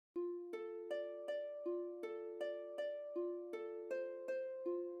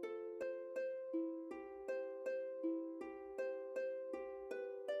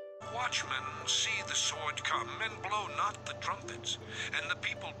watchmen see the sword come, and blow not the trumpets, and the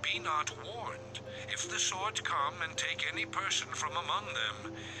people be not warned, if the sword come and take any person from among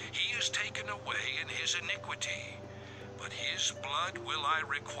them, he is taken away in his iniquity. But his blood will I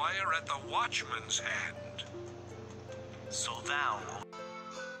require at the watchman's hand. So thou,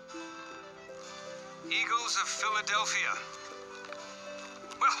 Eagles of Philadelphia.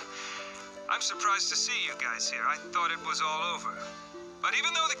 Well, I'm surprised to see you guys here. I thought it was all over. But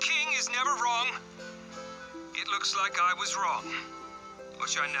even though the king is never wrong, it looks like I was wrong,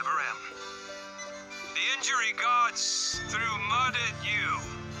 which I never am. The injury gods threw mud at you,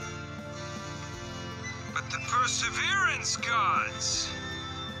 but the perseverance gods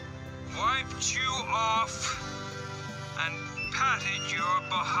wiped you off and patted your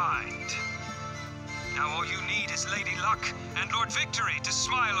behind. Now all you need is Lady Luck and Lord Victory to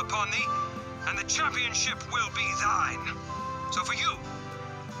smile upon thee, and the championship will be thine. So for you,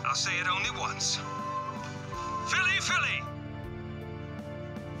 I'll say it only once. Philly, Philly!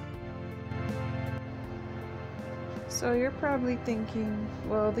 So you're probably thinking,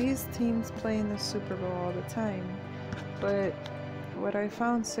 well, these teams play in the Super Bowl all the time, but what I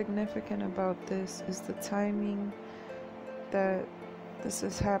found significant about this is the timing that this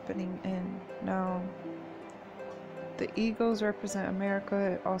is happening in. Now, the Eagles represent America.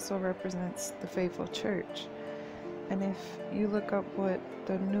 It also represents the faithful church. And if you look up what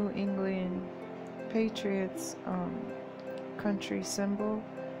the New England Patriots country symbol,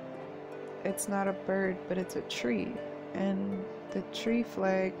 it's not a bird, but it's a tree. And the tree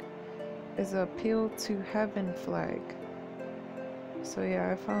flag is a appeal to heaven flag. So yeah,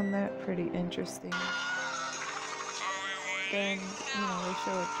 I found that pretty interesting. Then, you know, they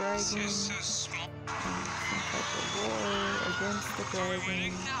show a dragon, some type of war against the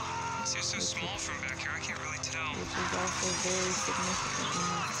dragon, which is also very significant in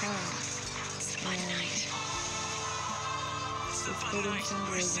this time. And it's hidden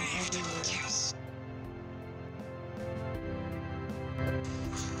symbolism everywhere.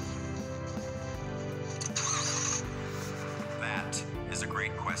 That is a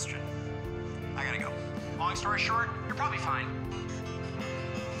great question. I gotta go. Long story short, you're probably fine.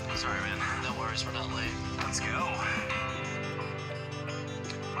 Sorry, man. No worries, we're not late. Let's go.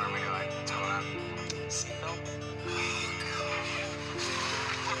 Where are we going? Hold on. Seatbelt?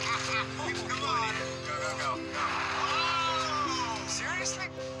 Come on. Go, go, go, go. Oh! Seriously?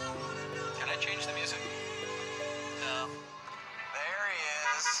 Can I change the music? No. There he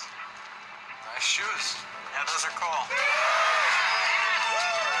is. Nice shoes. Yeah, those are cool.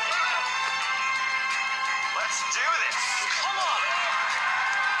 Let's do this! Come on!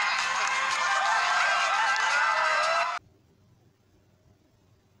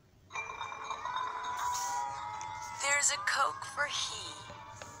 There's a Coke for he,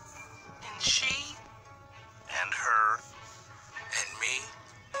 and she, And her, and me.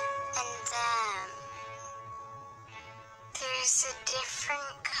 And them. There's a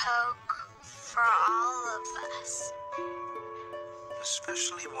different Coke for all of us.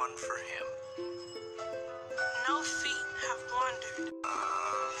 Especially one for him. no feet have wandered.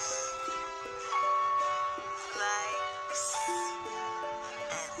 Likes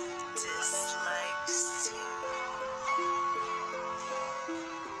and dislikes too.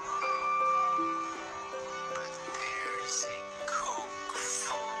 But there's a Coke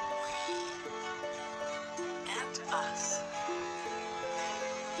for we and us.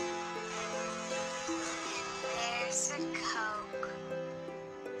 There's a Coke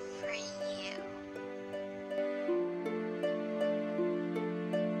for you.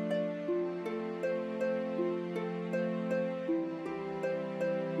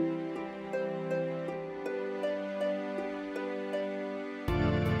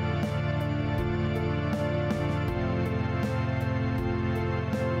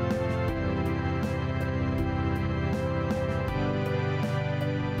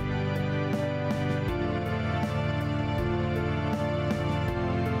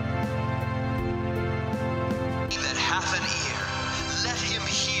 Hath an ear, let him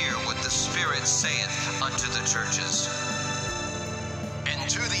hear what the Spirit saith unto the churches. And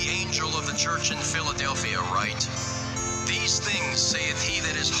to the angel of the church in Philadelphia write, These things saith he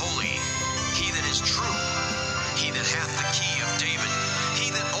that is holy, he that is true, he that hath the key of David,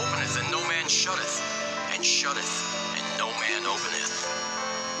 he that openeth and no man shutteth, and shutteth and no man openeth.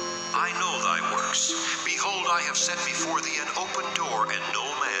 I know thy works. Behold, I have set before thee an open door, and no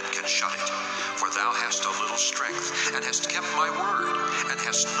man can shut it. For thou hast a little strength, and hast kept my word, and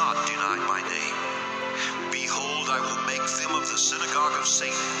hast not denied my name. Behold, I will make them of the synagogue of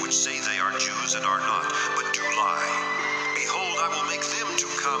Satan, which say they are Jews and are not, but do lie. Behold, I will make them to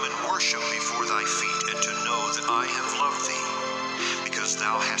come and worship before thy feet, and to know that I have loved thee. Because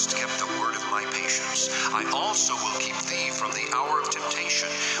thou hast kept the word of my patience, I also will keep thee from the hour of temptation,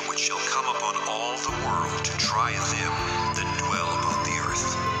 which shall come upon all the world to try them that dwell upon the earth.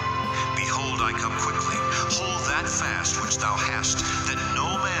 Behold, I come quickly. Hold that fast which thou hast, that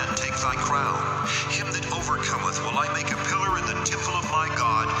no man take thy crown. Him that overcometh will I make a pillar in the temple of my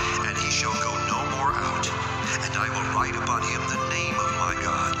God, and he shall go no more out. And I will write upon him the name of my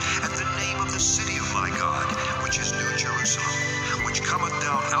God, and the name of the city of my God, which is New Jerusalem, which cometh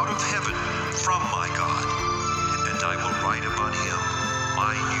down out of heaven from my God. And I will write upon him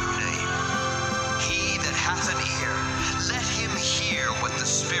my new name. He that hath an ear, let him hear what the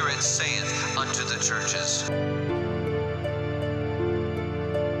Spirit saith unto the churches.